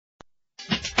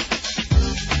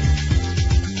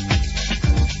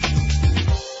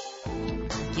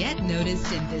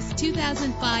missed in this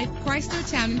 2005 Chrysler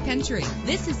Town & Country.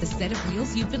 This is the set of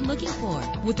wheels you've been looking for,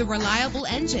 with a reliable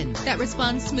engine that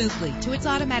responds smoothly to its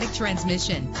automatic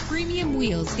transmission. Premium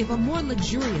wheels give a more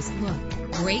luxurious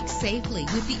look. Brake safely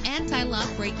with the anti-lock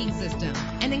braking system.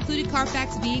 An included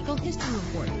Carfax Vehicle History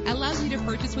Report allows you to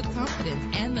purchase with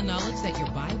confidence and the knowledge that your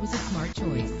buy was a smart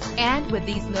choice. And with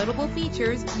these notable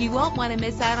features, you won't want to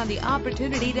miss out on the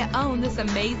opportunity to own this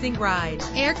amazing ride.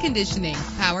 Air conditioning,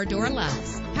 power door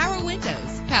locks, power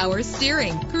windows, power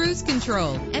steering, cruise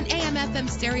control, an AM/FM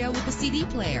stereo with a CD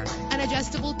player, an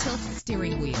adjustable tilt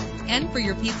steering wheel. And for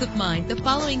your peace of mind, the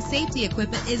following safety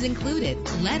equipment is included.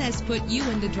 Let us put you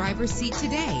in the driver's seat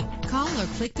today. Call or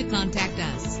click to contact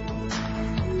us.